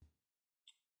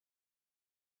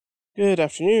Good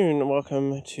afternoon, and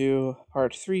welcome to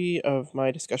part 3 of my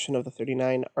discussion of the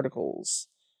 39 Articles.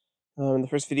 In the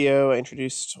first video, I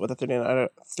introduced what the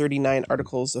 39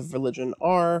 Articles of Religion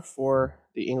are for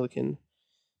the Anglican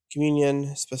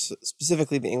Communion,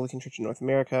 specifically the Anglican Church in North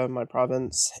America, my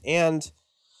province, and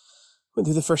went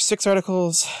through the first 6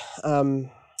 articles.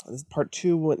 Part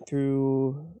 2 went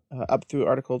through up through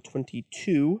Article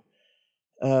 22,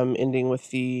 ending with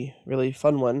the really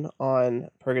fun one on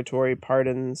purgatory,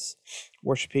 pardons,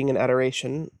 worshiping, and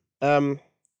adoration. And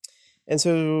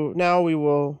so now we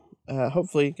will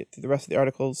hopefully get through the rest of the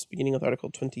articles, beginning with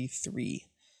Article 23.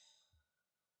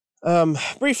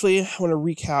 Briefly, I want to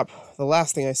recap the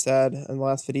last thing I said in the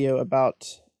last video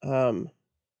about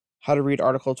how to read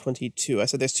Article 22. I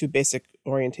said there's 2 basic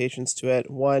orientations to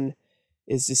it. One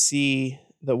is to see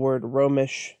the word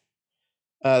Romish,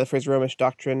 the phrase Romish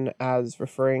doctrine, as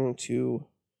referring to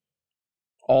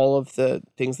all of the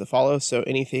things that follow. So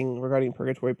anything regarding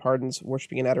purgatory, pardons,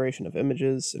 worshiping and adoration of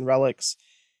images and relics,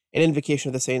 and invocation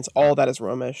of the saints, all that is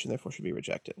Romish and therefore should be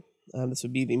rejected. This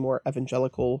would be the more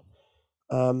evangelical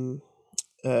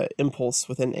impulse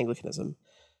within Anglicanism.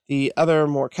 The other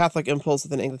more Catholic impulse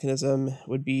within Anglicanism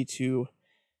would be to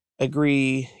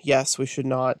agree, yes, we should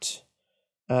not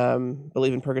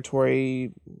believe in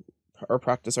purgatory or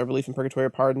practice our belief in purgatory or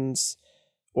pardons,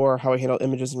 or how we handle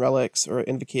images and relics or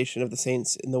invocation of the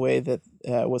saints in the way that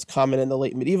was common in the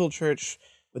late medieval church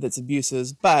with its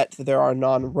abuses, but there are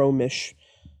non-Romish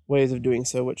ways of doing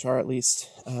so which are at least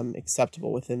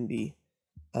acceptable within the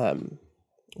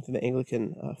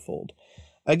Anglican fold.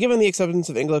 Given the acceptance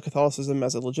of Anglo-Catholicism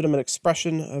as a legitimate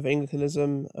expression of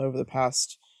Anglicanism over the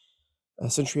past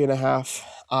century and a half,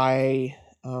 I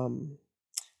think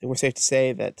we're safe to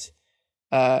say that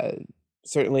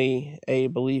certainly a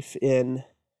belief in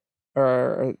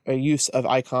or a use of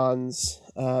icons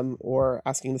or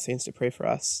asking the saints to pray for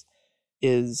us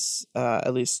is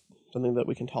at least something that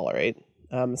we can tolerate.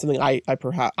 Something I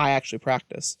actually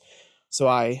practice. So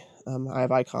I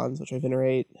have icons which I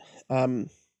venerate.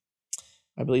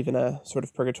 I believe in a sort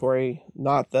of purgatory,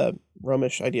 not the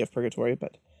Romish idea of purgatory,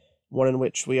 but one in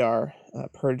which we are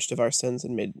purged of our sins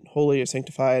and made holy or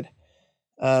sanctified.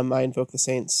 I invoke the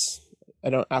saints. I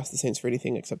don't ask the saints for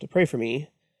anything except to pray for me,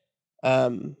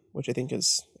 which I think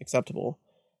is acceptable,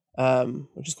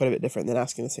 which is quite a bit different than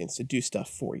asking the saints to do stuff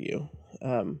for you.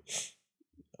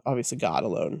 Obviously, God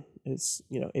alone is,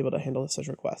 able to handle such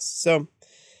requests. So,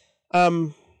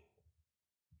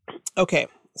 okay,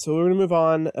 so we're going to move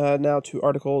on now to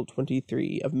Article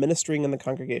 23 of ministering in the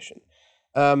congregation.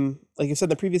 Like I said in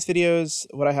the previous videos,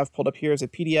 what I have pulled up here is a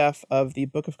PDF of the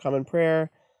Book of Common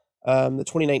Prayer, the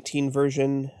 2019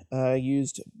 version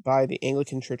used by the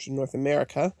Anglican Church in North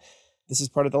America. This is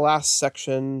part of the last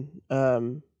section,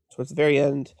 towards the very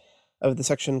end of the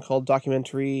section called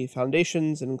Documentary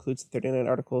Foundations. It includes the 39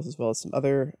 articles as well as some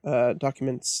other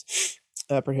documents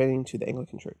pertaining to the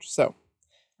Anglican Church. So,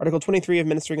 Article 23 of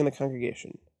Ministering in the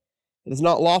Congregation. It is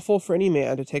not lawful for any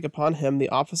man to take upon him the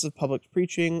office of public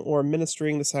preaching or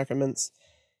ministering the sacraments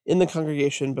in the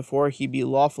congregation before he be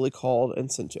lawfully called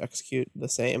and sent to execute the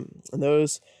same. And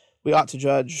those we ought to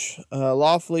judge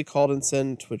lawfully called and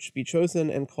sent, which be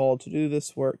chosen and called to do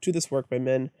this work by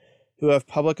men who have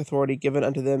public authority given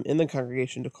unto them in the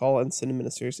congregation to call and send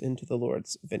ministers into the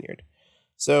Lord's vineyard.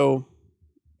 So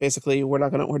basically, we're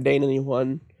not going to ordain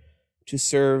anyone to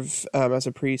serve as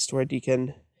a priest or a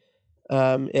deacon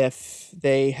if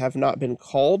they have not been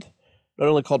called, not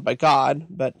only called by God,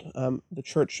 but the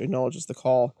church acknowledges the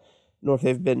call, nor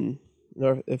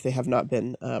if they have not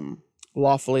been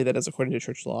lawfully, that is according to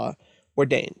church law,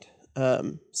 ordained.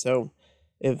 So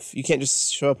if you can't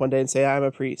just show up one day and say, I'm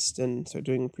a priest, and start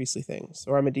doing priestly things,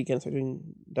 or I'm a deacon and start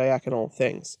doing diaconal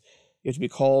things, you have to be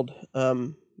called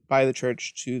by the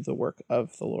church to the work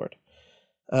of the Lord.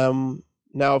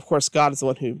 Now, of course, God is the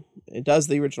one who does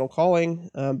the original calling,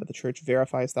 but the church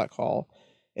verifies that call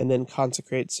and then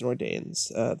consecrates and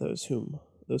ordains those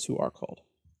who are called.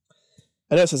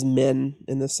 I know it says men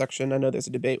in this section. I know there's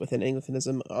a debate within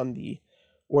Anglicanism on the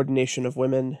ordination of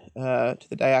women to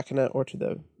the diaconate or to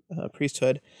the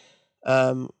priesthood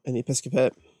and the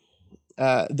episcopate,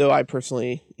 though I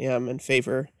personally am in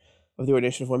favor of the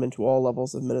ordination of women to all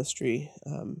levels of ministry.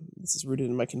 This is rooted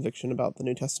in my conviction about the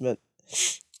New Testament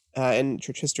and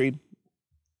church history.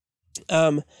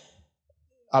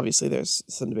 Obviously, there's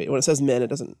some debate. When it says men,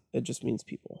 it just means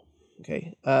people.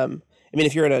 Okay.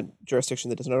 If you're in a jurisdiction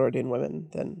that does not ordain women,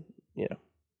 then,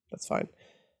 that's fine.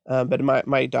 But in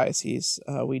my diocese,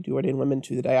 we do ordain women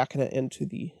to the diaconate and to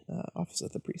the office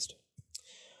of the priest.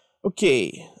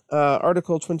 Okay.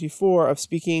 Article 24 of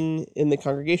speaking in the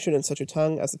congregation in such a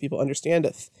tongue as the people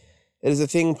understandeth. It is a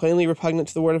thing plainly repugnant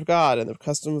to the word of God and the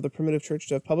custom of the primitive church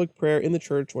to have public prayer in the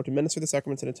church or to minister the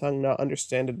sacraments in a tongue not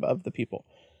understood of the people.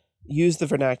 Use the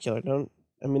vernacular. Don't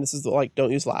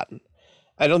use Latin.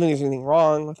 I don't think there's anything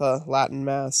wrong with a Latin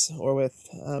mass or with,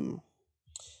 I don't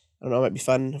know, it might be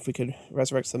fun if we could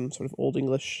resurrect some sort of Old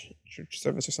English church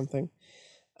service or something.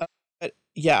 But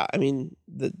yeah, I mean,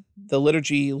 the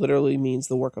liturgy literally means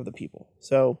the work of the people.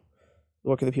 So the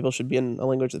work of the people should be in a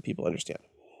language that people understand.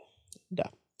 Duh.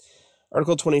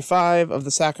 Article 25 of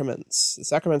the Sacraments. The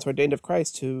sacraments are ordained of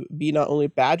Christ to be not only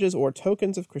badges or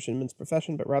tokens of Christian men's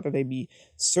profession, but rather they be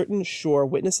certain sure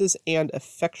witnesses and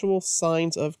effectual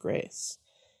signs of grace,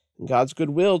 and God's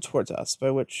good will towards us, by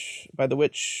the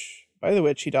which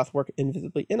he doth work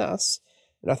invisibly in us,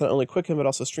 and doth not only quicken, but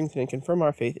also strengthen and confirm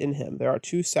our faith in him. There are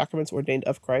two sacraments ordained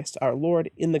of Christ our Lord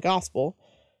in the gospel,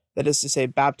 that is to say,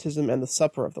 baptism and the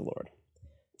supper of the Lord.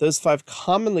 Those 5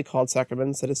 commonly called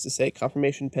sacraments, that is to say,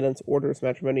 confirmation, penance, orders,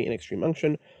 matrimony, and extreme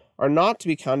unction, are not to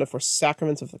be counted for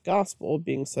sacraments of the gospel,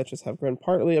 being such as have grown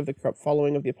partly of the corrupt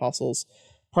following of the apostles,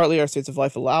 partly are states of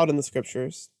life allowed in the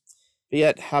scriptures, but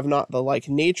yet have not the like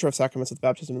nature of sacraments of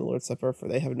baptism and the Lord's Supper, for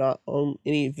they have not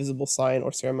any visible sign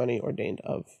or ceremony ordained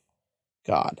of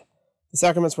God. The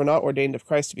sacraments were not ordained of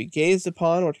Christ to be gazed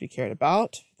upon or to be carried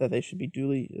about, that we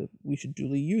should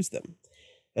duly use them.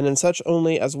 And in such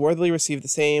only as worthily receive the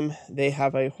same, they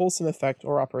have a wholesome effect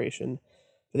or operation,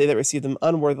 but they that receive them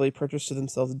unworthily purchase to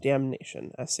themselves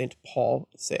damnation, as St. Paul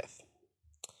saith.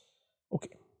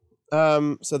 Okay.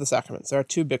 So the sacraments. There are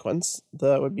 2 big ones.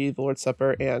 That would be the Lord's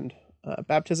Supper and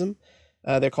baptism.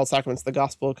 They're called sacraments of the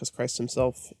gospel because Christ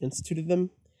himself instituted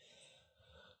them.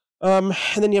 And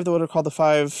then you have what are called the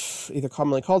 5 either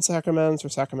commonly called sacraments or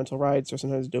sacramental rites, or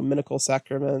sometimes dominical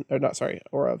sacrament,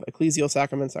 or of ecclesial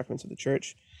sacraments of the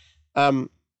church.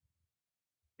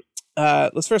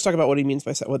 Let's first talk about what he means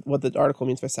by what the article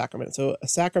means by sacrament. So a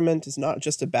sacrament is not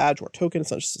just a badge or token; it's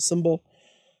not just a symbol,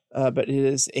 but it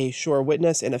is a sure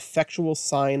witness and effectual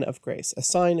sign of grace. A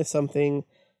sign is something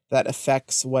that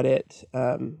affects what it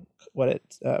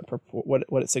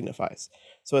signifies.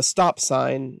 So a stop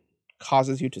sign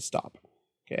causes you to stop.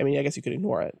 Okay, I mean, I guess you could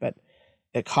ignore it, but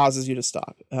it causes you to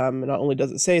stop. Not only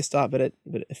does it say stop, but it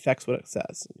affects what it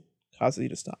says. It causes you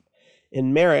to stop.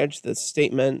 In marriage, the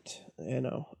statement,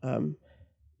 you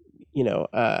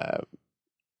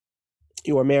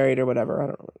are married or whatever, I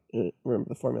don't remember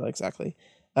the formula exactly,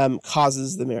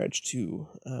 causes the marriage to,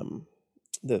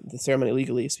 the ceremony,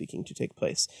 legally speaking, to take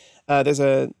place. There's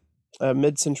a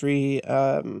mid-century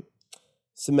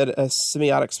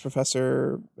semiotics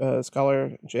professor,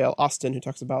 scholar, J.L. Austin, who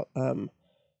talks about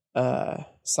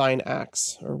sign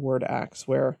acts or word acts,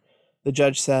 where the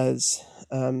judge says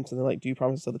something like, "Do you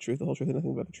promise to tell the truth, the whole truth, and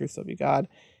nothing but the truth, so be God?"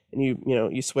 And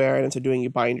you swear, and in so doing, you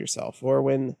bind yourself. Or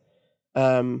when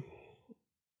you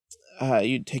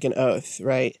take an oath,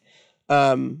 right?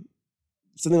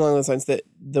 Something along those lines, that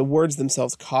the words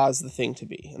themselves cause the thing to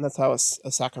be, and that's how a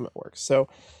sacrament works. So,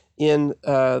 in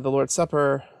the Lord's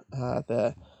Supper,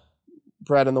 the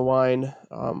bread and the wine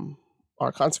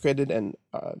are consecrated and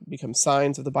become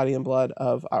signs of the body and blood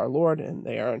of our Lord, and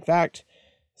they are in fact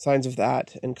signs of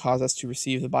that and cause us to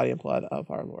receive the body and blood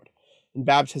of our Lord. In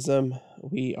baptism,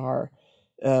 we are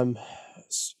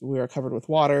covered with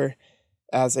water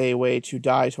as a way to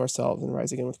die to ourselves and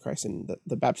rise again with Christ, and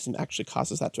the baptism actually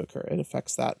causes that to occur. It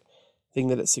affects that thing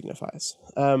that it signifies.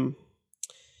 And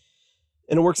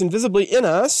it works invisibly in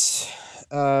us,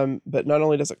 but not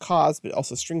only does it cause, but it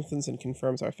also strengthens and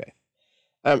confirms our faith.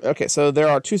 Okay, so there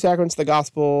are 2 sacraments of the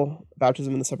gospel,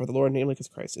 baptism and the supper of the Lord, namely because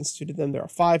Christ instituted them. There are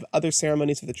 5 other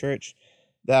ceremonies of the church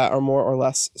that are more or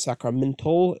less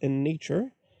sacramental in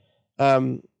nature.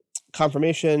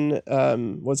 Confirmation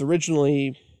was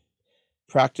originally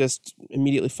practiced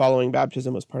immediately following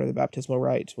baptism, was part of the baptismal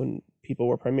rite when people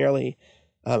were primarily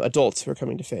adults who were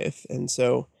coming to faith. And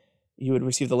so you would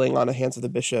receive the laying on of hands of the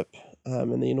bishop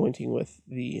and the anointing with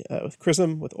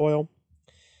chrism, with oil.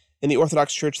 In the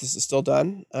Orthodox Church, this is still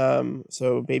done.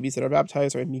 So babies that are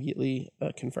baptized are immediately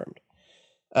confirmed,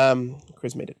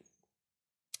 chrismated.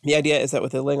 The idea is that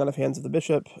with the laying on of hands of the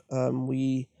bishop,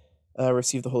 we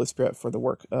receive the Holy Spirit for the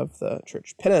work of the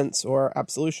church. Penance or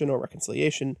absolution or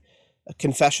reconciliation,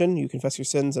 confession, you confess your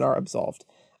sins and are absolved.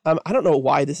 I don't know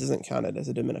why this isn't counted as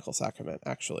a dominical sacrament,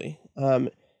 actually.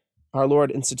 Our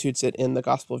Lord institutes it in the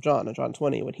Gospel of John, in John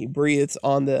 20, when he breathes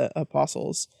on the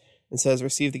apostles and says,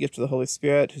 "Receive the gift of the Holy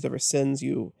Spirit. Whosever sins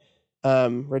you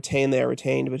retain, they are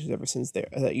retained, but whosever sins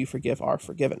that you forgive are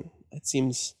forgiven." It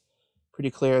seems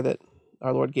pretty clear that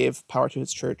our Lord gave power to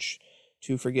his church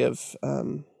to forgive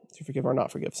or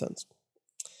not forgive sins.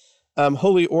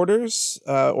 Holy orders,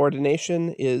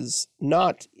 ordination, is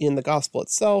not in the gospel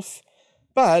itself,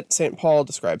 but St. Paul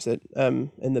describes it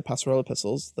in the pastoral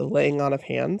epistles, the laying on of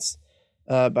hands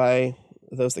by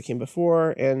those that came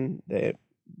before, and that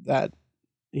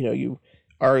you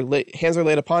hands are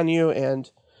laid upon you,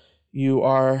 and you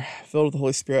are filled with the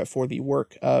Holy Spirit for the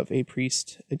work of a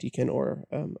priest, a deacon, or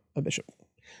a bishop.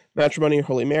 Matrimony or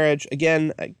holy marriage,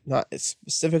 again, not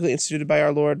specifically instituted by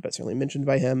our Lord, but certainly mentioned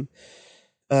by him.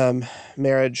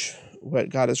 Marriage, what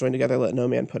God has joined together, let no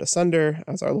man put asunder,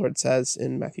 as our Lord says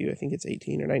in Matthew, I think it's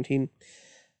 18 or 19.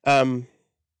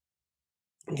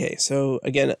 Okay, so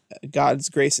again, God's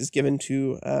grace is given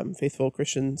to faithful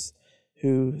Christians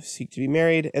who seek to be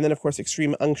married. And then, of course,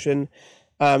 extreme unction.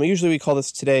 Usually we call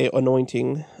this today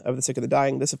anointing of the sick and the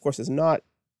dying. This, of course, is not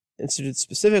instituted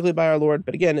specifically by our Lord,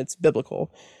 but again, it's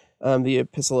biblical. The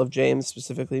Epistle of James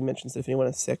specifically mentions that if anyone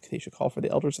is sick, they should call for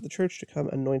the elders of the church to come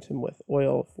anoint him with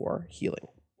oil for healing.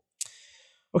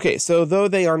 Okay, so though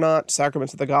they are not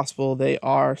sacraments of the gospel, they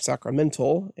are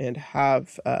sacramental and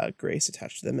have grace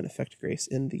attached to them and affect grace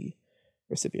in the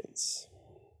recipients.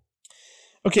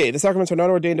 Okay, the sacraments are not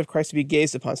ordained of Christ to be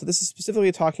gazed upon. So this is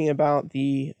specifically talking about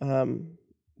the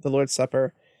Lord's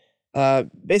Supper.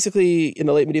 Basically, in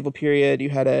the late medieval period, you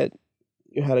had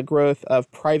a growth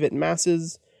of private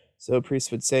masses. So priests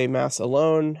would say Mass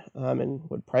alone and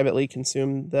would privately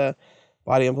consume the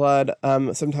body and blood.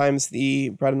 Sometimes the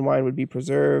bread and wine would be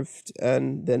preserved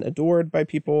and then adored by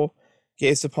people,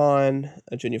 gazed upon,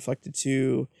 genuflected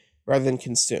to, rather than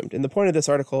consumed. And the point of this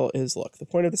article is, look, the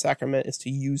point of the sacrament is to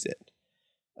use it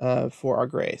for our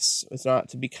grace. It's not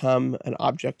to become an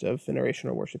object of veneration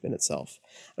or worship in itself.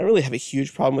 I don't really have a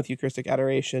huge problem with Eucharistic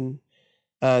adoration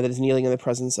that is kneeling in the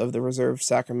presence of the reserved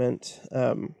sacrament.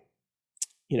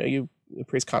 The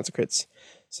priest consecrates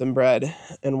some bread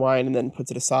and wine and then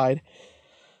puts it aside,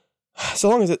 so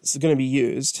long as it's going to be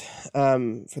used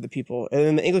for the people. And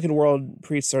in the Anglican world,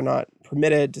 priests are not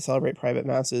permitted to celebrate private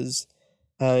masses.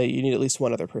 You need at least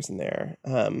one other person there,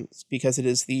 because it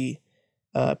is the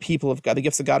people of God, the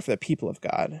gifts of God for the people of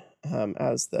God,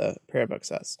 as the prayer book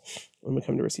says when we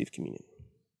come to receive communion.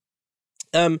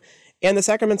 And the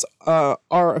sacraments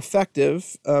are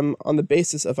effective on the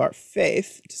basis of our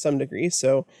faith to some degree.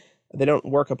 So they don't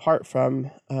work apart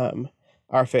from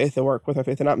our faith. They work with our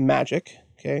faith. They're not magic,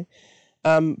 okay?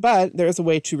 But there is a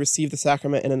way to receive the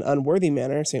sacrament in an unworthy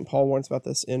manner. St. Paul warns about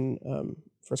this in 1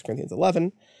 Corinthians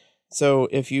 11. So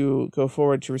if you go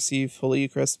forward to receive Holy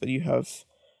Eucharist, but you have,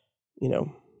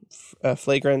 a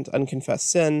flagrant,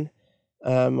 unconfessed sin,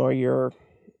 or you're,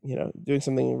 doing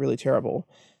something really terrible,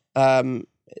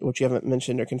 which you haven't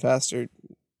mentioned or confessed or,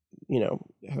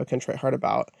 have a contrite heart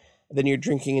about, then you're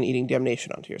drinking and eating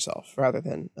damnation onto yourself rather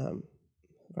than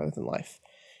life.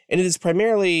 And it is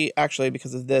primarily actually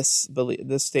because of this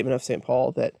statement of St.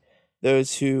 Paul that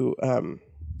those who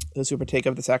partake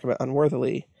of the sacrament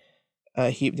unworthily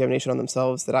heap damnation on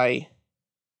themselves, that I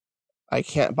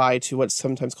can't buy to what's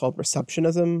sometimes called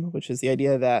receptionism, which is the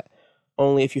idea that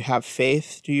only if you have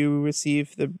faith do you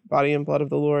receive the body and blood of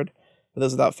the Lord. For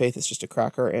those without faith, it's just a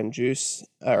cracker and juice,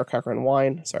 or cracker and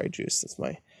wine. Sorry, juice. That's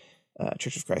my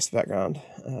Church of Christ background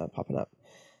popping up.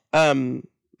 I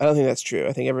don't think that's true.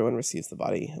 I think everyone receives the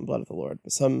body and blood of the Lord,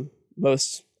 but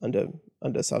most unto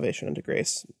salvation, unto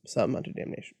grace, some unto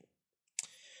damnation.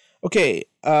 Okay,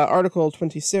 Article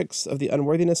 26 of the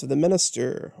unworthiness of the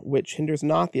minister, which hinders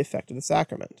not the effect of the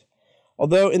sacrament.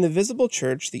 Although in the visible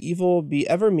church the evil be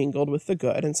ever mingled with the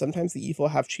good, and sometimes the evil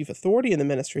have chief authority in the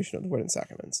ministration of the word and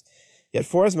sacraments, yet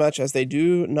forasmuch as they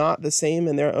do not the same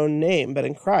in their own name, but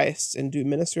in Christ, and do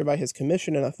minister by his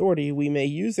commission and authority, we may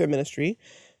use their ministry,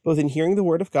 both in hearing the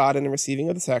word of God and in receiving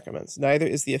of the sacraments. Neither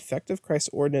is the effect of Christ's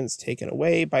ordinance taken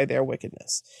away by their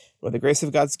wickedness, nor the grace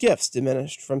of God's gifts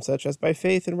diminished from such as by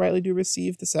faith and rightly do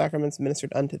receive the sacraments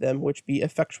ministered unto them, which be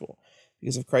effectual,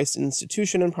 because of Christ's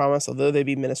institution and promise, although they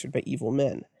be ministered by evil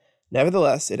men.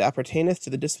 Nevertheless, it appertaineth to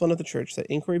the discipline of the church that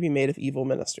inquiry be made of evil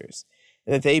ministers,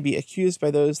 and that they be accused by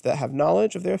those that have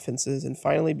knowledge of their offenses, and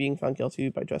finally, being found guilty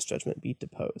by just judgment, be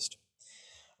deposed.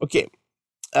 Okay,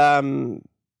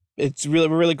 we're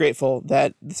really grateful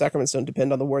that the sacraments don't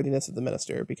depend on the worthiness of the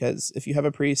minister, because if you have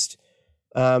a priest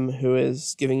who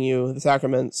is giving you the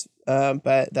sacraments,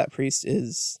 but that priest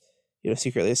is,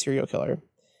 secretly a serial killer,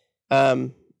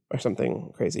 or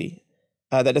something crazy,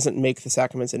 that doesn't make the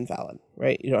sacraments invalid,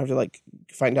 right? You don't have to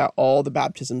find out all the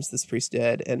baptisms this priest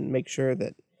did and make sure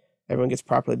that everyone gets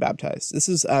properly baptized. This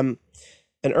is an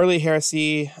early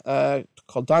heresy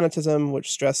called Donatism,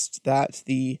 which stressed that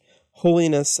the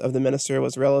holiness of the minister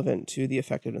was relevant to the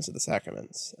effectiveness of the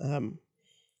sacraments.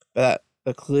 But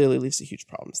that clearly leads to huge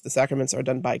problems. The sacraments are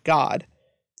done by God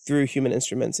through human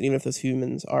instruments, and even if those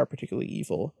humans are particularly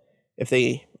evil, if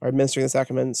they are administering the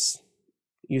sacraments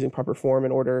using proper form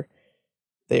and order,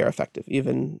 they are effective,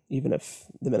 even if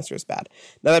the minister is bad.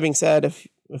 Now, that being said, if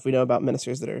we know about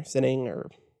ministers that are sinning or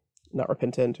not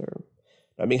repentant or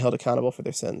not being held accountable for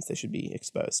their sins, they should be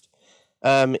exposed.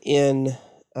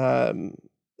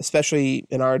 Especially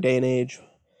in our day and age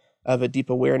of a deep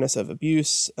awareness of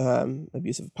abuse,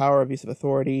 abuse of power, abuse of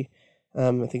authority.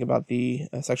 I think about the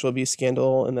sexual abuse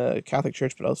scandal in the Catholic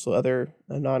Church, but also other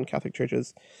non-Catholic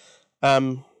churches.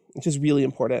 It's just really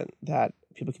important that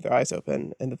people keep their eyes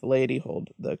open and that the laity hold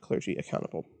the clergy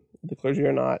accountable. The clergy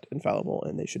are not infallible,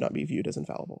 and they should not be viewed as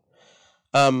infallible.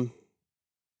 And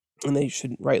they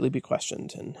should rightly be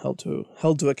questioned and held to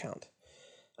account.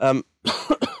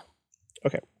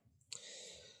 Okay.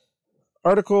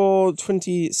 Article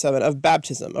 27 of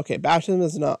baptism. Okay, baptism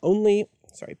is not only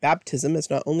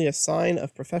a sign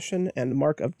of profession and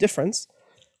mark of difference,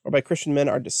 whereby Christian men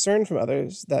are discerned from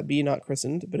others that be not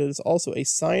christened, but it is also a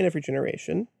sign of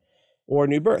regeneration or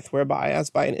new birth, whereby,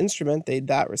 as by an instrument, they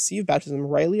that receive baptism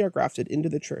rightly are grafted into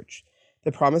the church.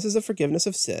 The promises of forgiveness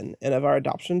of sin and of our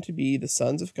adoption to be the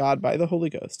sons of God by the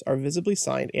Holy Ghost are visibly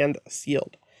signed and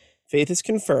sealed. Faith is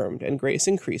confirmed and grace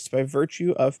increased by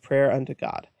virtue of prayer unto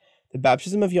God. The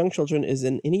baptism of young children is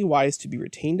in any wise to be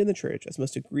retained in the church as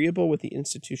most agreeable with the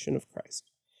institution of Christ.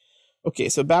 Okay,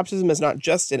 so baptism is not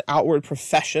just an outward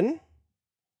profession,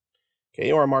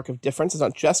 okay, or a mark of difference. It's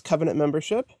not just covenant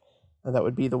membership, and that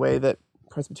would be the way that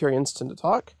Presbyterians tend to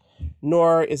talk,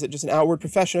 nor is it just an outward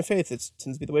profession of faith. It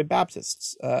tends to be the way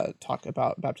Baptists talk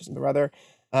about baptism, but rather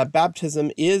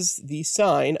baptism is the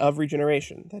sign of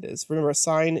regeneration. That is, remember, a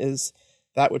sign is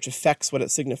that which affects what it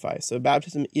signifies. So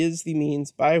baptism is the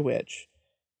means by which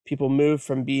people move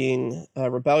from being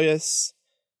rebellious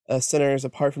sinners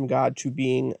apart from God to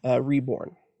being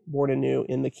reborn, born anew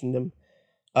in the kingdom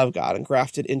of God, and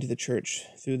grafted into the church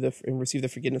and receive the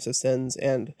forgiveness of sins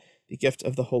and the gift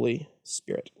of the Holy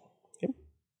Spirit. Okay?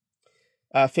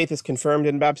 Faith is confirmed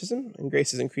in baptism, and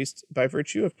grace is increased by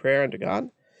virtue of prayer unto God.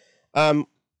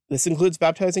 This includes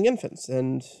baptizing infants,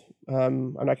 and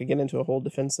I'm not going to get into a whole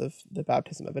defense of the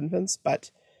baptism of infants,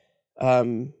 but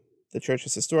the church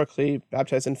has historically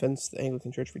baptized infants. The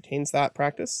Anglican Church retains that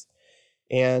practice,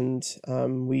 and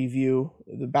we view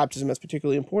the baptism as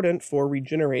particularly important for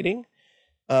regenerating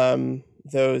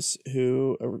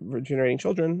regenerating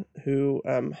children who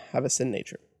have a sin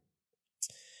nature.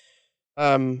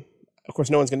 Of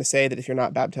course, no one's going to say that if you're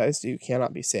not baptized, you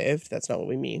cannot be saved. That's not what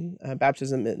we mean.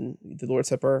 Baptism and the Lord's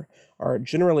Supper are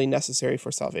generally necessary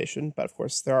for salvation, but of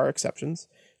course, there are exceptions.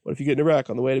 What if you get in a wreck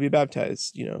on the way to be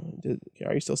baptized?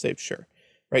 Are you still saved? Sure.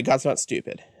 Right? God's not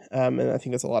stupid. And I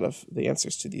think that's a lot of the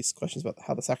answers to these questions about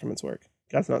how the sacraments work.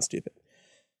 God's not stupid.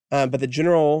 But the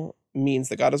general means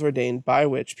that God has ordained by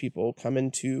which people come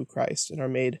into Christ and are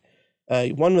made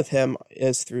one with him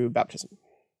is through baptism.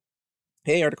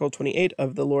 Okay, Article 28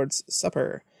 of the Lord's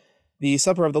Supper. The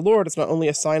Supper of the Lord is not only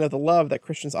a sign of the love that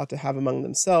Christians ought to have among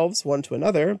themselves, one to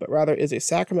another, but rather is a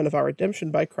sacrament of our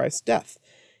redemption by Christ's death,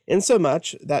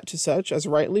 insomuch that to such as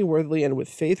rightly, worthily, and with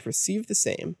faith receive the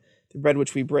same, the bread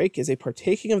which we break is a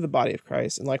partaking of the body of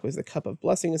Christ, and likewise the cup of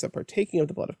blessing is a partaking of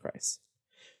the blood of Christ.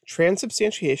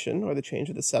 Transubstantiation, or the change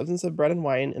of the substance of bread and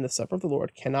wine in the supper of the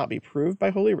Lord, cannot be proved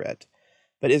by Holy Writ,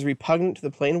 but is repugnant to the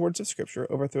plain words of Scripture,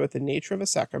 overthroweth the nature of a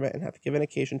sacrament, and hath given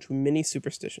occasion to many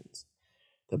superstitions.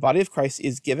 The body of Christ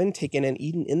is given, taken, and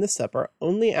eaten in the supper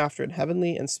only after an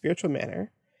heavenly and spiritual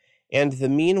manner, and the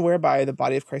mean whereby the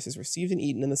body of Christ is received and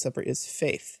eaten in the supper is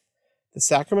faith. The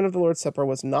sacrament of the Lord's Supper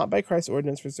was not by Christ's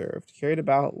ordinance reserved, carried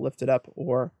about, lifted up,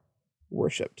 or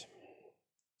worshipped.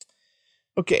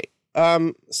 Okay,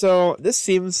 so this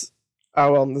seems...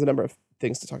 there's a number of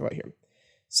things to talk about here.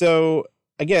 So,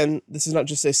 again, this is not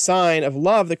just a sign of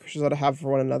love that Christians ought to have for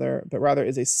one another, but rather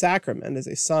is a sacrament, is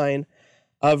a sign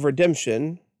of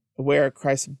redemption, where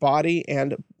Christ's body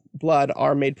and blood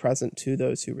are made present to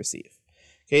those who receive.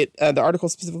 Okay, the article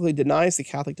specifically denies the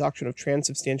Catholic doctrine of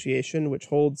transubstantiation, which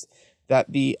holds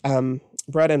that the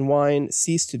bread and wine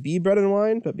cease to be bread and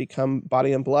wine, but become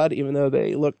body and blood, even though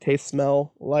they look, taste,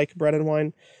 smell like bread and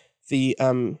wine. If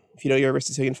you know your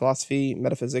Aristotelian philosophy,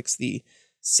 metaphysics, the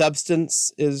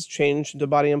substance is changed into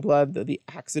body and blood, the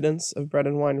accidents of bread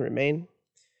and wine remain.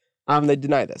 They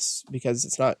deny this because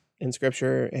it's not in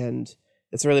Scripture, and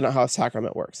it's really not how a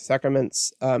sacrament works.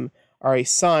 Sacraments are a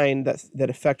sign that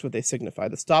affect what they signify.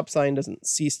 The stop sign doesn't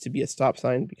cease to be a stop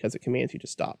sign because it commands you to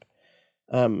stop.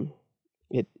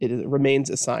 It remains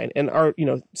a sign. And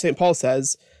St. Paul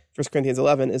says, 1 Corinthians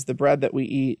 11, is the bread that we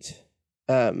eat,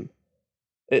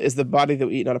 is the body that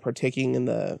we eat not a partaking in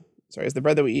the is the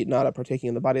bread that we eat not a partaking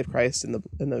in the body of Christ, and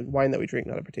the wine that we drink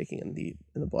not a partaking in the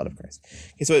blood of Christ.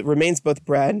 Okay, so it remains both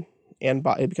bread and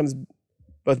body. It becomes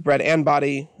both bread and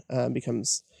body,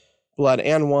 becomes blood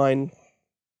and wine.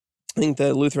 I think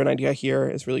the Lutheran idea here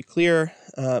is really clear,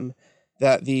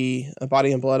 that the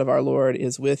body and blood of our Lord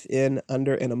is within,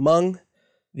 under, and among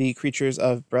the creatures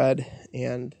of bread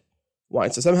and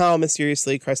wine. So somehow,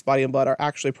 mysteriously, Christ's body and blood are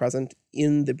actually present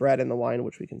in the bread and the wine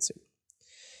which we consume.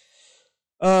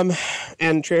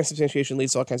 And transubstantiation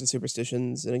leads to all kinds of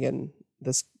superstitions. And again,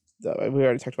 we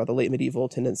already talked about the late medieval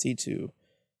tendency to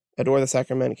adore the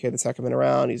sacrament, carry the sacrament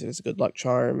around, use it as a good luck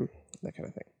charm, that kind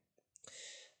of thing.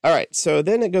 All right, so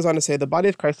then it goes on to say, the body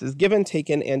of Christ is given,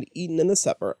 taken, and eaten in the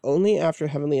supper only after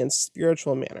heavenly and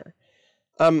spiritual manner.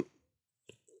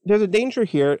 There's a danger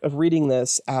here of reading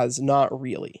this as not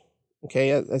really, okay,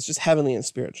 as just heavenly and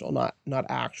spiritual, not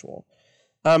actual.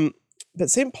 But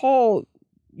St. Paul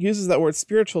uses that word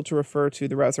spiritual to refer to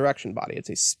the resurrection body. It's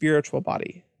a spiritual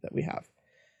body that we have.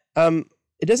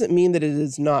 It doesn't mean that it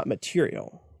is not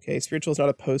material, okay? Spiritual is not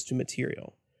opposed to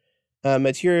material.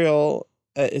 Material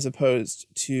is opposed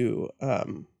to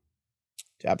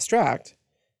abstract,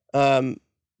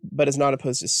 but is not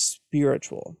opposed to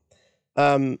spiritual.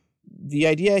 The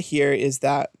idea here is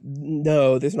that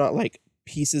no, there's not like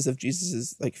pieces of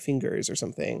Jesus's like fingers or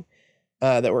something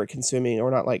that we're consuming, or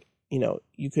not like,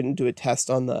 you couldn't do a test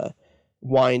on the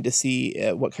wine to see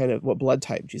what blood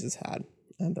type Jesus had.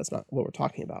 That's not what we're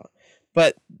talking about.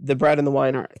 But the bread and the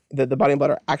wine the body and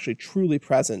blood are actually truly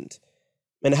present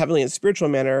in a heavenly and spiritual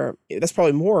manner. That's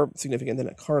probably more significant than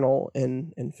a carnal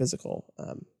and physical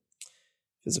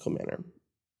manner.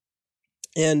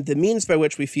 And the means by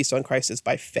which we feast on Christ is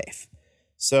by faith.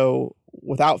 So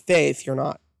without faith, you're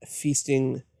not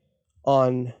feasting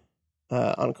on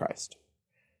Christ.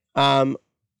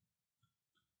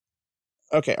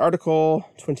 Okay, Article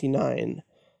 29.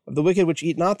 Of the wicked which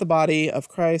eat not the body of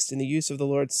Christ in the use of the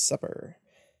Lord's Supper.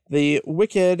 The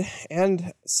wicked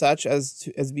and such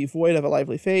as be void of a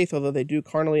lively faith, although they do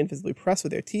carnally and physically press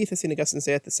with their teeth, as St. Augustine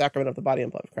saith, the sacrament of the body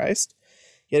and blood of Christ.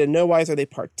 Yet in no wise are they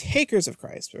partakers of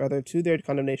Christ, but rather to their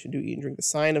condemnation do eat and drink the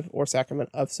sign of or sacrament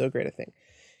of so great a thing.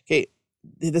 Okay,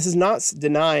 this is not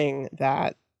denying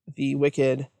that the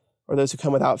wicked or those who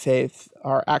come without faith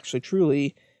are actually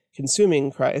truly consuming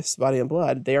Christ's body and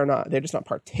blood. They're just not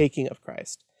partaking of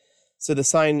Christ. So the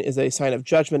sign is a sign of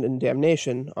judgment and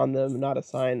damnation on them, not a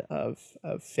sign of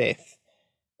faith.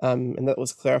 And that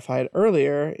was clarified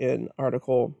earlier in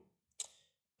Article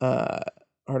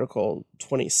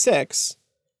 26,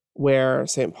 where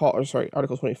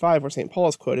Article 25, where St. Paul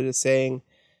is quoted as saying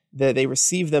that they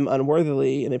receive them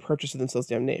unworthily and they purchase to themselves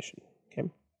damnation.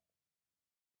 Okay.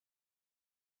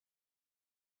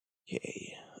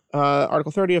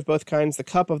 Article 30, of both kinds, the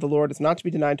cup of the Lord is not to be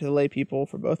denied to the lay people,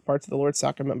 for both parts of the Lord's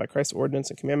sacrament by Christ's ordinance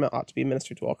and commandment ought to be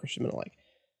ministered to all Christian men alike.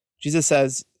 Jesus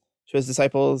says to his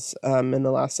disciples in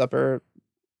the Last Supper,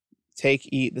 take,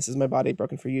 eat, this is my body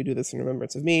broken for you, do this in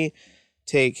remembrance of me.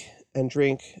 Take and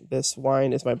drink, this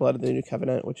wine is my blood of the new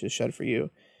covenant, which is shed for you.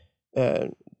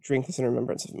 Drink this in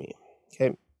remembrance of me.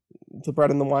 Okay, the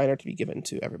bread and the wine are to be given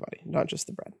to everybody, not just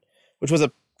the bread, which was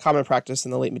a common practice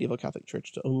in the late medieval Catholic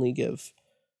Church to only give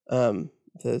the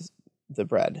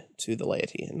bread to the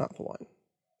laity and not the wine.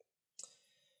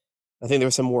 I think there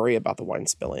was some worry about the wine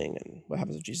spilling and what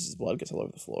happens if Jesus' blood gets all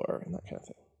over the floor and that kind of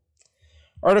thing.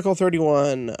 Article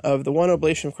 31, of the one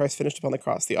oblation of Christ finished upon the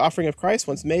cross. The offering of Christ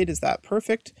once made is that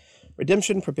perfect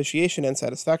redemption, propitiation, and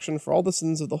satisfaction for all the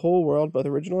sins of the whole world, both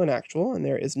original and actual, and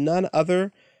there is none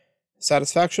other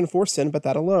satisfaction for sin but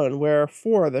that alone,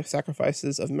 wherefore the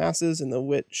sacrifices of masses in the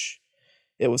which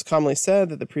it was commonly said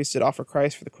that the priest did offer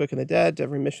Christ for the quick and the dead, to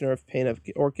every remission of pain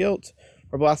or guilt,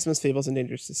 or blasphemous fables and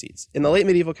dangerous deceits. In the late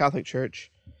medieval Catholic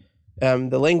Church,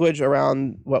 the language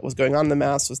around what was going on in the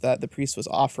Mass was that the priest was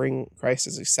offering Christ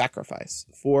as a sacrifice,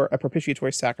 for a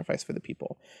propitiatory sacrifice for the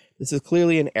people. This is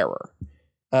clearly an error.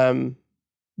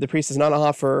 The priest does not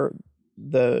offer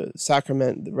the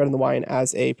sacrament, the bread and the wine,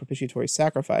 as a propitiatory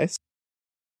sacrifice.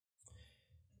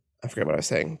 I forget what I was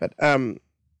saying, but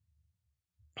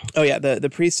the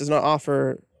priest does not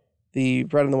offer the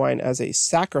bread and the wine as a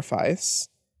sacrifice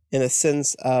in the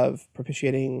sense of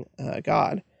propitiating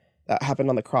God. That happened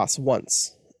on the cross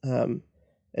once,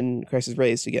 and Christ is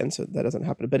raised again, so that doesn't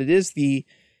happen. But it is he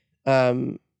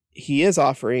is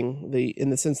offering in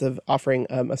the sense of offering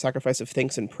a sacrifice of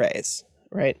thanks and praise,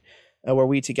 right? Where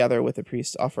we together with the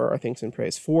priest offer our thanks and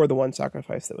praise for the one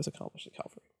sacrifice that was accomplished at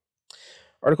Calvary.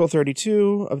 Article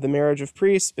 32, of the marriage of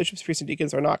priests, bishops, priests, and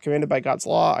deacons are not commanded by God's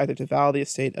law either to vow the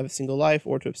estate of a single life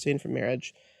or to abstain from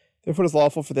marriage. Therefore it is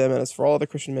lawful for them, and as for all other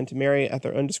Christian men, to marry at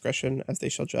their own discretion, as they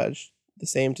shall judge the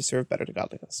same to serve better to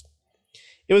godliness.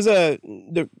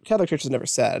 The Catholic Church has never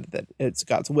said that it's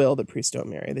God's will that priests don't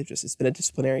marry. It's been a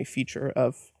disciplinary feature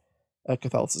of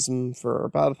Catholicism for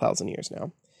about 1,000 years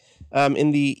now.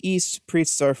 In the East,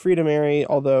 priests are free to marry,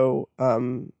 although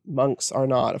monks are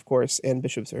not, of course, and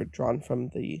bishops are drawn from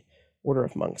the order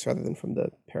of monks rather than from the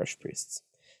parish priests.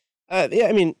 I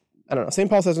don't know. St.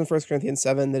 Paul says in 1 Corinthians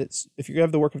 7 that if you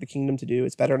have the work of the kingdom to do,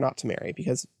 it's better not to marry,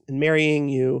 because in marrying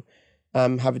you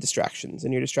have distractions,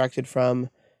 and you're distracted from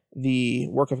the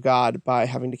work of God by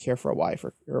having to care for a wife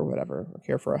or whatever, or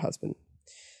care for a husband.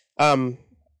 But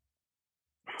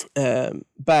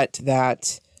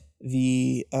that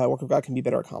the work of God can be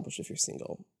better accomplished if you're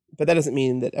single. But that doesn't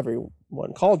mean that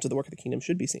everyone called to the work of the kingdom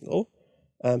should be single.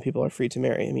 People are free to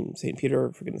marry. I mean, St.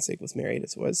 Peter, for goodness sake, was married,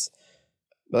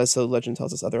 as the legend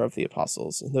tells us, other of the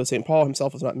apostles. And though St. Paul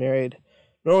himself was not married,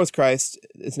 nor was Christ,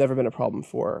 it's never been a problem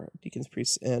for deacons,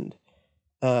 priests, and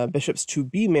bishops to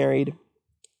be married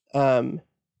in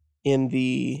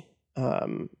a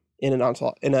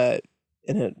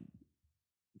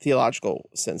theological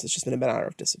sense. It's just been a matter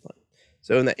of discipline.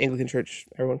 So in the Anglican Church,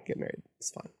 everyone can get married. It's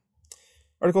fine.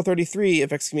 Article 33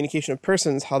 of excommunication of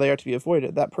persons, how they are to be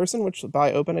avoided. That person which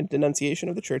by open denunciation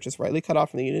of the church is rightly cut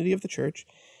off from the unity of the church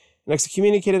and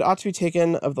excommunicated ought to be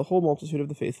taken of the whole multitude of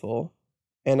the faithful,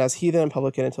 and as heathen and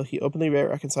publican, until he openly be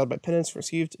reconciled by penance,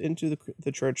 received into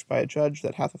the church by a judge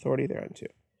that hath authority thereunto.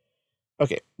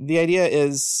 Okay, the idea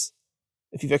is,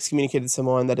 if you've excommunicated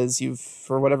someone, that is, you've,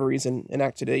 for whatever reason,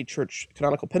 enacted a church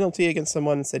canonical penalty against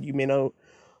someone and said you may no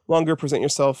longer present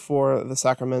yourself for the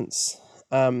sacraments,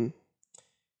 then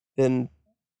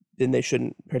they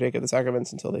shouldn't partake of the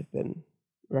sacraments until they've been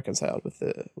reconciled with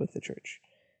the church.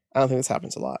 I don't think this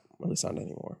happens a lot, at least not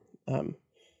anymore.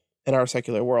 In our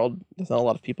secular world, there's not a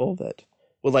lot of people that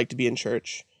would like to be in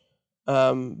church,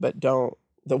 but don't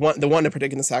want to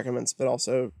partake in the sacraments, but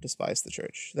also despise the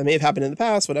church. That may have happened in the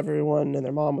past when everyone and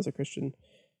their mom was a Christian.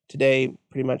 Today,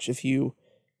 pretty much, if you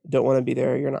don't want to be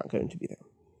there, you're not going to be there.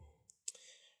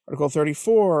 Article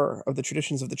 34 of the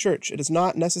traditions of the church. It is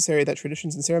not necessary that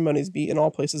traditions and ceremonies be in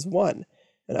all places one,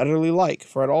 and utterly like,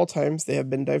 for at all times they have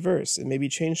been diverse, and may be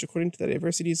changed according to the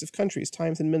diversities of countries,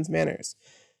 times, and men's manners,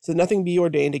 so that nothing be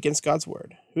ordained against God's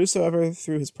word. Whosoever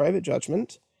through his private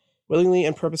judgment willingly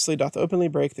and purposely doth openly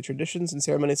break the traditions and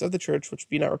ceremonies of the church, which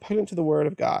be not repugnant to the word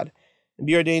of God, and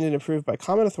be ordained and approved by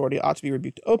common authority, ought to be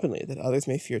rebuked openly, that others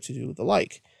may fear to do the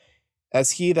like,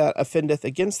 as he that offendeth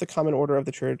against the common order of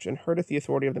the church, and hurteth the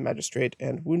authority of the magistrate,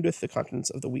 and woundeth the conscience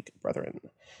of the weak brethren.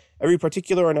 Every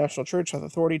particular or national church hath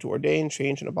authority to ordain,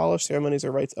 change, and abolish ceremonies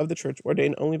or rites of the church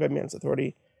ordained only by man's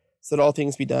authority, so that all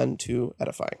things be done to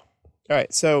edify. All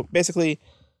right, so basically,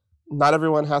 not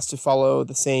everyone has to follow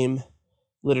the same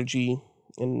liturgy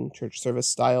and church service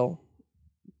style.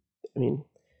 I mean,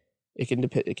 it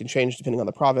can change depending on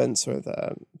the province or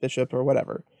the bishop or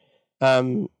whatever.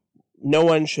 No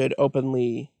one should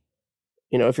openly,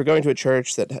 if you're going to a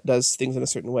church that does things in a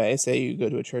certain way, say you go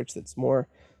to a church that's more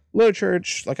low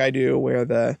church, like I do, where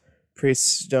the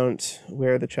priests don't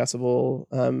wear the chasuble,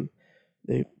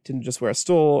 they didn't just wear a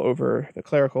stole over the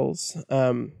clericals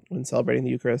when celebrating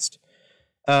the Eucharist,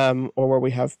 or where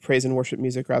we have praise and worship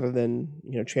music rather than,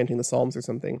 chanting the Psalms or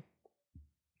something.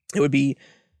 It would be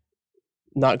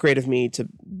not great of me to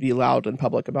be loud in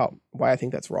public about why I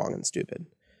think that's wrong and stupid.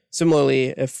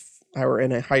 Similarly, if I were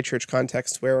in a high church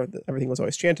context where everything was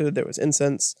always chanted, there was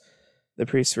incense, the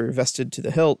priests were vested to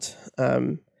the hilt,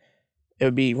 it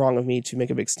would be wrong of me to make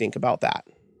a big stink about that.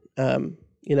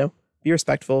 Be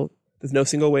respectful. There's no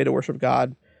single way to worship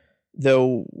God,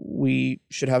 though we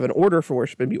should have an order for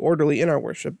worship and be orderly in our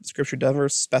worship. Scripture never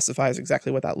specifies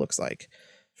exactly what that looks like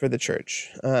for the church.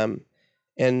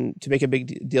 And to make a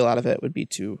big deal out of it would be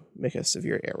to make a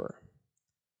severe error.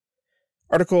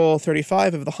 Article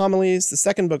 35 of the Homilies, the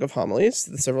second book of Homilies,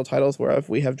 the several titles whereof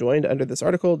we have joined under this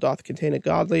article, doth contain a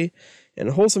godly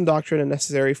and wholesome doctrine and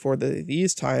necessary for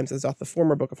these times, as doth the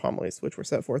former book of Homilies, which were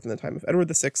set forth in the time of Edward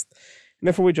VI, and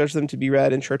therefore we judge them to be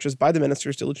read in churches by the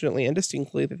ministers diligently and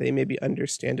distinctly, that they may be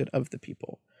understood of the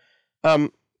people.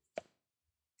 And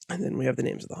then we have the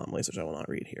names of the homilies, which I will not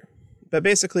read here. But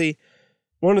basically,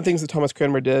 one of the things that Thomas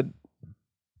Cranmer did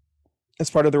as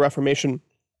part of the Reformation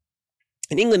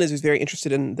in England is he was very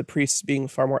interested in the priests being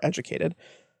far more educated,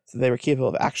 so they were capable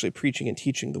of actually preaching and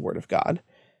teaching the word of God.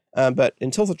 But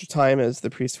until such a time as the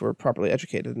priests were properly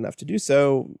educated enough to do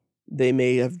so, they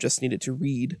may have just needed to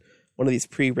read one of these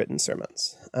pre-written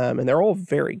sermons. And they're all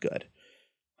very good.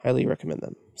 Highly recommend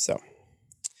them. So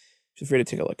feel free to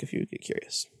take a look if you get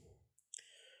curious.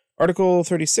 Article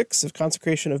 36 of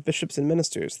Consecration of Bishops and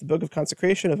Ministers. The Book of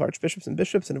Consecration of Archbishops and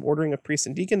Bishops and of Ordering of Priests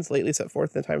and Deacons, lately set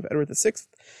forth in the time of Edward VI,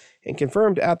 and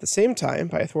confirmed at the same time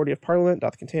by authority of Parliament,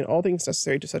 doth contain all things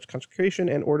necessary to such consecration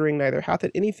and ordering, neither hath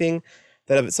it anything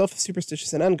that of itself is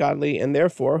superstitious and ungodly, and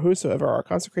therefore whosoever are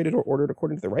consecrated or ordered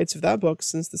according to the rites of that book,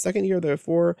 since the second year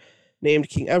therefore named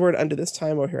King Edward unto this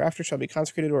time or hereafter shall be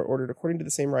consecrated or ordered according to the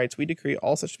same rites, we decree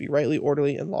all such to be rightly,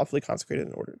 orderly, and lawfully consecrated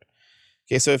and ordered.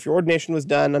 Okay, so if your ordination was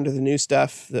done under the new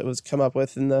stuff that was come up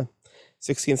with in the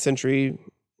 16th century,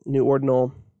 new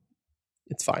ordinal,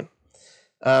 it's fine.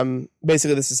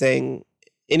 Basically, this is saying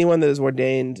anyone that is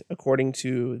ordained according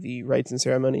to the rites and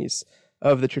ceremonies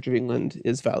of the Church of England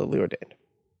is validly ordained.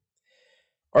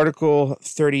 Article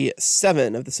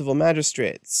 37 of the Civil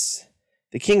Magistrates.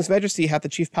 The King's Majesty hath the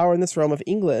chief power in this realm of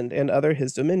England and other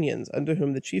his dominions, unto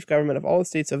whom the chief government of all the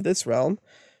states of this realm,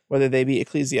 whether they be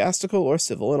ecclesiastical or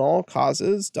civil, in all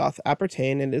causes doth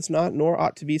appertain, and is not, nor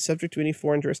ought to be, subject to any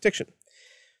foreign jurisdiction.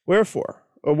 Wherefore,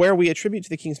 or where we attribute to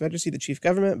the King's Majesty the chief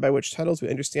government, by which titles we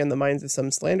understand the minds of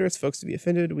some slanderous folks to be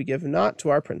offended, we give not to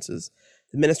our princes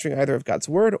the ministering either of God's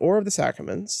word or of the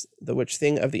sacraments, the which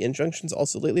thing of the injunctions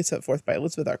also lately set forth by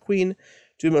Elizabeth our Queen,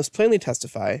 do most plainly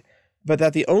testify, but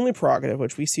that the only prerogative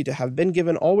which we see to have been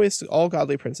given always to all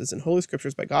godly princes in holy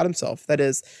scriptures by God himself, that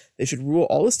is, they should rule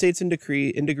all estates in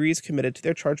degrees committed to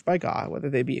their charge by God, whether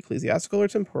they be ecclesiastical or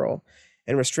temporal,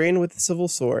 and restrain with the civil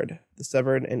sword the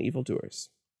stubborn and evildoers.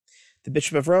 The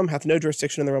Bishop of Rome hath no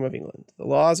jurisdiction in the realm of England. The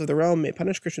laws of the realm may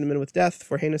punish Christian men with death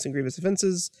for heinous and grievous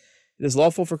offenses. It is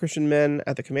lawful for Christian men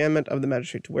at the commandment of the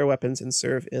magistrate to wear weapons and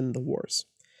serve in the wars.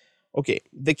 Okay,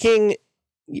 the king,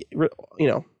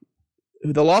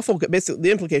 the lawful, basically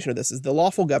the implication of this is the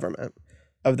lawful government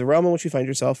of the realm in which you find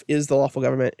yourself is the lawful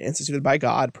government instituted by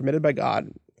God, permitted by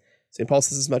God. St. Paul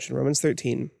says as much in Romans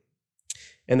 13.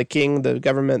 And the king, the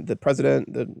government, the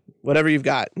president, whatever you've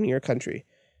got in your country,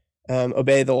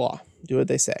 obey the law, do what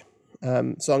they say,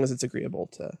 as long as it's agreeable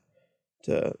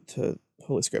to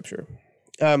Holy Scripture.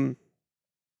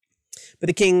 But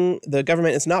the king, the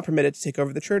government is not permitted to take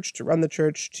over the church, to run the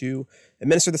church, to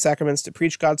administer the sacraments, to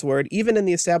preach God's word, even in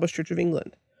the established Church of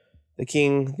England. The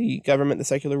king, the government, the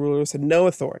secular rulers had no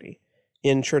authority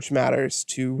in church matters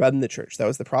to run the church. That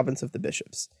was the province of the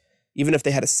bishops, even if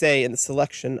they had a say in the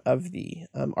selection of the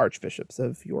archbishops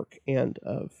of York and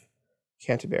of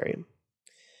Canterbury.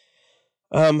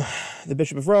 The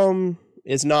Bishop of Rome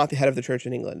is not the head of the church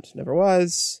in England, never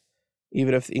was,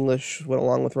 even if the English went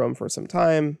along with Rome for some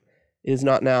time. It is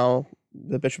not now.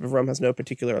 The Bishop of Rome has no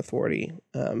particular authority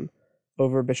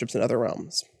over bishops in other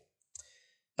realms.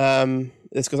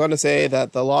 This goes on to say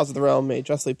that the laws of the realm may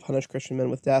justly punish Christian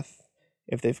men with death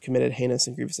if they've committed heinous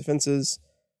and grievous offenses.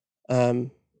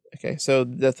 Okay, so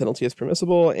the death penalty is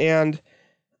permissible, and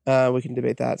we can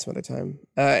debate that some other time.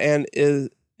 And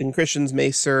Christians may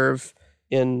serve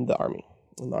in the army,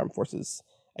 in the armed forces.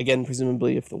 Again,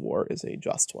 presumably if the war is a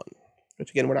just one, which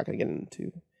again, we're not going to get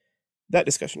into that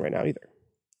discussion right now either.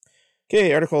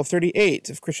 Okay, Article 38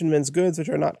 of Christian men's goods which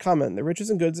are not common. The riches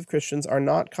and goods of Christians are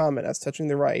not common as touching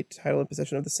the right, title, and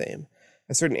possession of the same,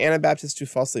 as certain Anabaptists do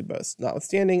falsely boast.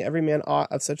 Notwithstanding, every man ought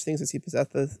of such things as he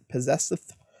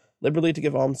possesseth liberally to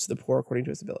give alms to the poor according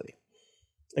to his ability.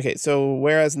 Okay, so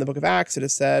whereas in the book of Acts it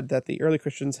is said that the early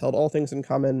Christians held all things in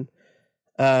common,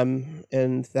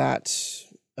 and that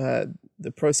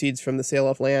the proceeds from the sale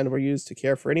of land were used to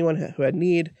care for anyone who had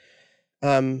need,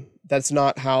 that's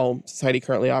not how society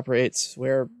currently operates,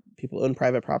 where people own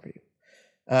private property.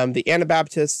 The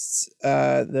Anabaptists,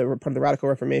 part of the Radical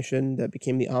Reformation that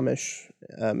became the Amish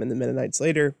and the Mennonites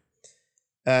later,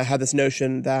 had this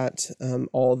notion that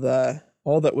all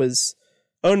that was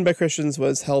owned by Christians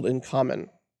was held in common.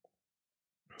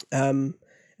 And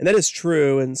that is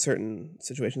true in certain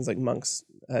situations, like monks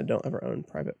don't ever own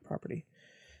private property.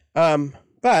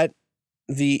 But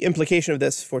the implication of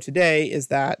this for today is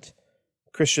that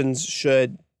Christians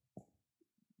should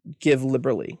give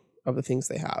liberally of the things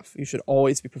they have. You should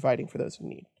always be providing for those who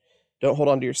need. Don't hold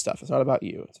on to your stuff. It's not about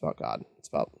you. It's about God. It's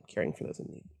about caring for those in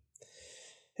need.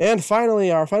 And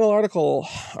finally, our final article,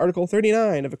 Article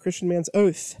 39 of A Christian Man's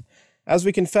Oath. As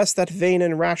we confess that vain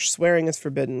and rash swearing is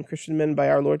forbidden, Christian men by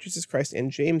our Lord Jesus Christ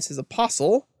and James his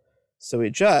apostle, so we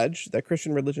judge that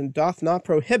Christian religion doth not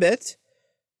prohibit,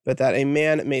 but that a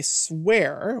man may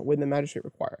swear when the magistrate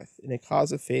requireth, in a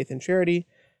cause of faith and charity,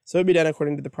 so it be done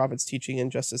according to the prophet's teaching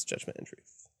in justice, judgment, and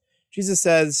truth. Jesus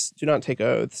says, do not take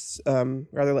oaths,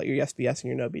 rather let your yes be yes and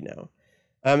your no be no.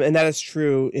 And that is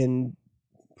true in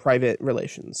private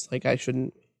relations. Like I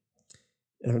shouldn't,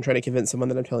 if I'm trying to convince someone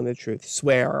that I'm telling the truth,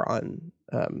 swear on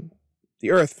the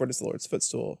earth, for it is the Lord's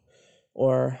footstool,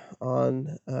 or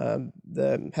on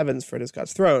the heavens, for it is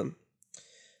God's throne,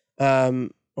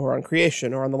 or on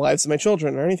creation, or on the lives of my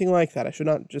children, or anything like that. I should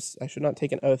not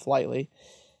take an oath lightly.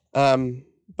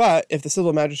 But if the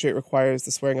civil magistrate requires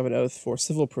the swearing of an oath for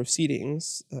civil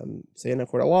proceedings, say in a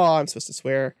court of law, I'm supposed to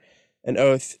swear an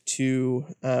oath to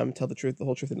tell the truth, the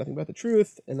whole truth, and nothing but the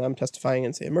truth, and I'm testifying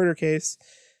in, say, a murder case,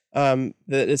 that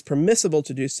is permissible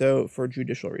to do so for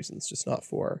judicial reasons, just not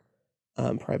for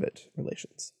private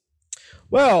relations.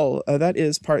 Well, that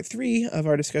is part 3 of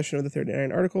our discussion of the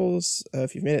 39 articles.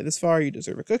 If you've made it this far, you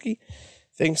deserve a cookie.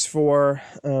 Thanks for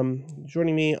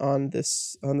joining me on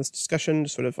this discussion,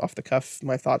 just sort of off the cuff,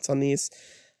 my thoughts on these.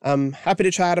 I'm happy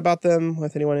to chat about them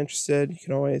with anyone interested. You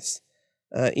can always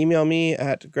email me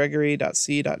at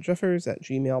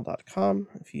gregory.c.jeffers@gmail.com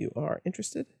if you are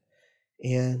interested.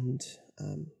 And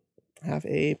have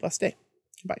a blessed day.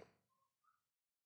 Bye.